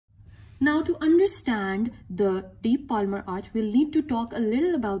Now, to understand the deep palmar arch, we'll need to talk a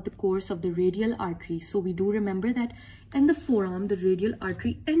little about the course of the radial artery. So we do remember that in the forearm, the radial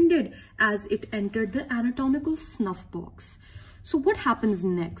artery ended as it entered the anatomical snuff box. So what happens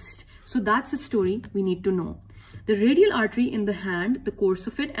next? So that's a story we need to know. The radial artery in the hand, the course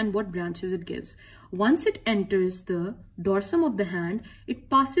of it and what branches it gives. Once it enters the dorsum of the hand, it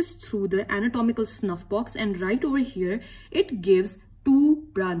passes through the anatomical snuff box, and right over here, it gives two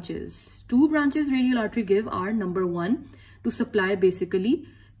branches. Two branches radial artery give are, number one, to supply basically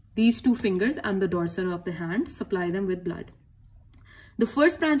these two fingers and the dorsum of the hand, supply them with blood. The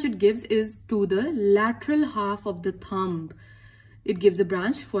first branch it gives is to the lateral half of the thumb. It gives a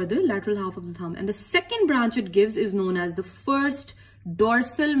branch for the lateral half of the thumb. And the second branch it gives is known as the first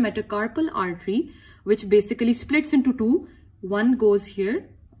dorsal metacarpal artery, which basically splits into two. One goes here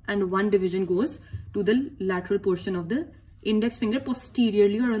and one division goes to the lateral portion of the index finger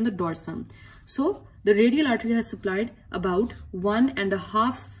posteriorly or on the dorsum. So the radial artery has supplied about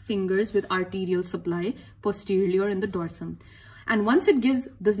 1.5 fingers with arterial supply posteriorly or in the dorsum. And once it gives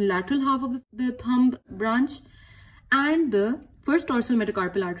the lateral half of the thumb branch and the first dorsal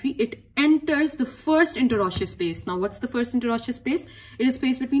metacarpal artery, it enters the first interosseous space. Now, what's the first interosseous space? It is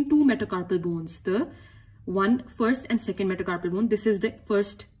space between two metacarpal bones, the first and second metacarpal bone. This is the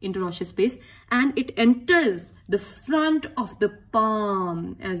first interosseous space, and it enters the front of the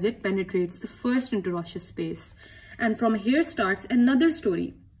palm as it penetrates the first interosseous space. And from here starts another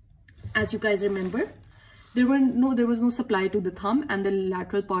story. As you guys remember, there was no supply to the thumb and the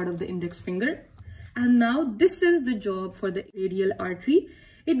lateral part of the index finger. And now this is the job for the radial artery.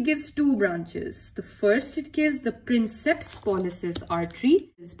 It gives two branches. The first, it gives the princeps pollicis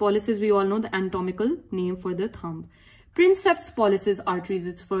artery. Pollicis, we all know, the anatomical name for the thumb. Princeps pollicis artery is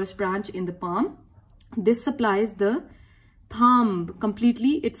its first branch in the palm. This supplies the thumb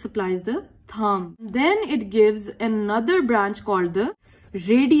completely. It supplies the thumb. Then it gives another branch called the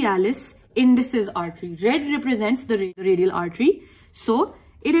radialis indicis artery. Red represents the radial artery. So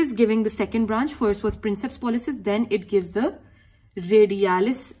it is giving the second branch. First was princeps pollicis, then it gives the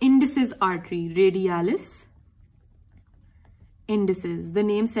radialis indicis artery. Radialis indicis. The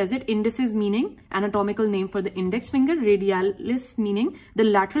name says it. Indicis meaning anatomical name for the index finger. Radialis meaning the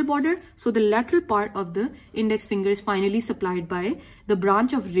lateral border. So the lateral part of the index finger is finally supplied by the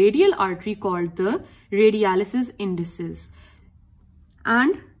branch of radial artery called the radialis indicis.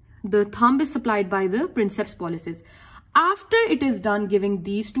 And the thumb is supplied by the princeps pollicis. After it is done giving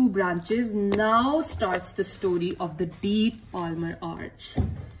these two branches, now starts the story of the deep palmar arch.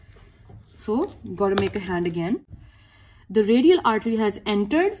 So, got to make a hand again. The radial artery has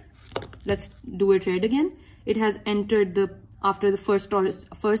entered. Let's do it red again. It has entered after the first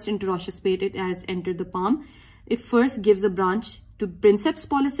interosseous space, it has entered the palm. It first gives a branch to princeps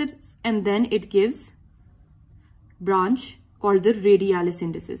pollicis, and then it gives branch called the radialis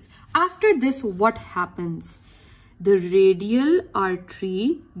indicis. After this, what happens? The radial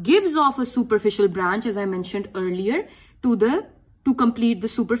artery gives off a superficial branch, as I mentioned earlier, to complete the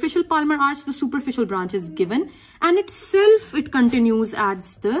superficial palmar arch. The superficial branch is given, and it continues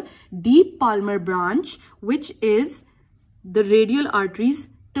as the deep palmar branch, which is the radial artery's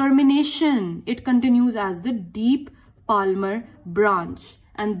termination. It continues as the deep palmar branch,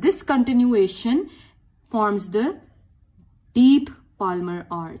 and this continuation forms the deep palmar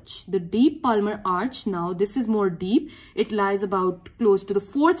arch. The deep palmar arch, now this is more deep. It lies about close to the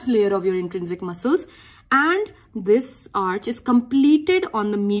fourth layer of your intrinsic muscles, and this arch is completed on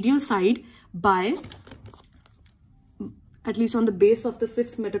the medial side by, at least on the base of the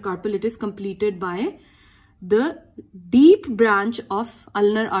fifth metacarpal, it is completed by the deep branch of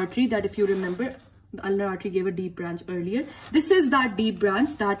ulnar artery. That, if you remember, the ulnar artery gave a deep branch earlier. This is that deep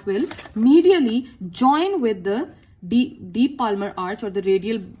branch that will medially join with the deep palmar arch, or the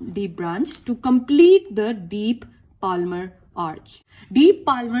radial deep branch, to complete the deep palmar arch. Deep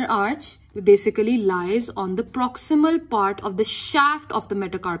palmar arch basically lies on the proximal part of the shaft of the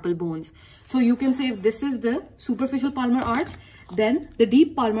metacarpal bones. So you can say if this is the superficial palmar arch, then the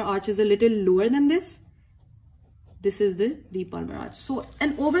deep palmar arch is a little lower than this. This is the deep palmar arch. So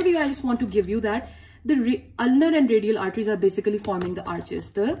an overview I just want to give you that the ulnar and radial arteries are basically forming the arches.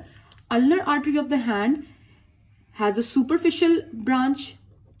 The ulnar artery of the hand has a superficial branch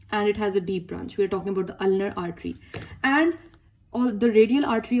and it has a deep branch. We are talking about the ulnar artery. And the radial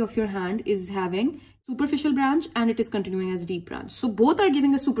artery of your hand is having superficial branch and it is continuing as deep branch. So both are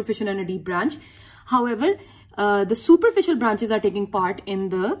giving a superficial and a deep branch. However, the superficial branches are taking part in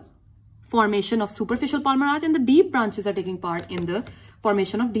the formation of superficial palmar arch, and the deep branches are taking part in the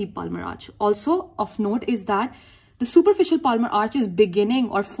formation of deep palmar arch. Also of note is that The superficial palmar arch is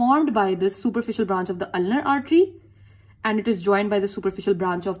beginning or formed by the superficial branch of the ulnar artery, and it is joined by the superficial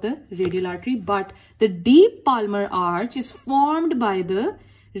branch of the radial artery. But the deep palmar arch is formed by the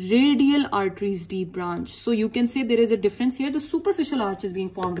radial artery's deep branch. So you can say there is a difference here. The superficial arch is being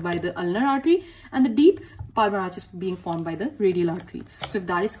formed by the ulnar artery, and the deep palmar arch is being formed by the radial artery. So if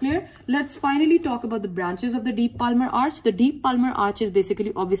that is clear, let's finally talk about the branches of the deep palmar arch. The deep palmar arch is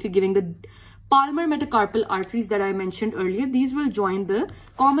basically obviously giving the palmar metacarpal arteries that I mentioned earlier. These will join the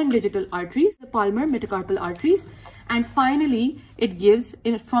common digital arteries, the palmar metacarpal arteries. And finally, it gives,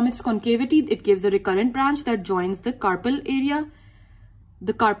 from its concavity, it gives a recurrent branch that joins the carpal area,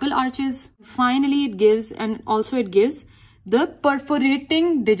 the carpal arches. Finally, it gives, and also it gives the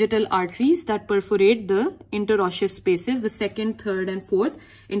perforating digital arteries that perforate the interosseous spaces, the second, third, and fourth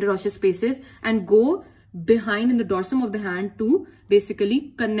interosseous spaces, and go behind in the dorsum of the hand to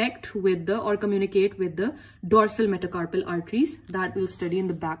basically connect with the or communicate with the dorsal metacarpal arteries that we'll study in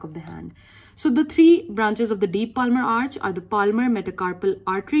the back of the hand. So the three branches of the deep palmar arch are the palmar metacarpal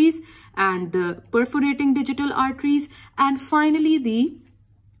arteries and the perforating digital arteries, and finally the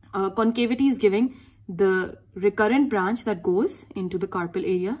concavity is giving the recurrent branch that goes into the carpal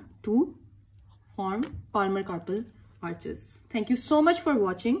area to form palmar carpal arches. Thank you so much for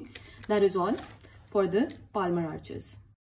watching. That is all for the palmar arches.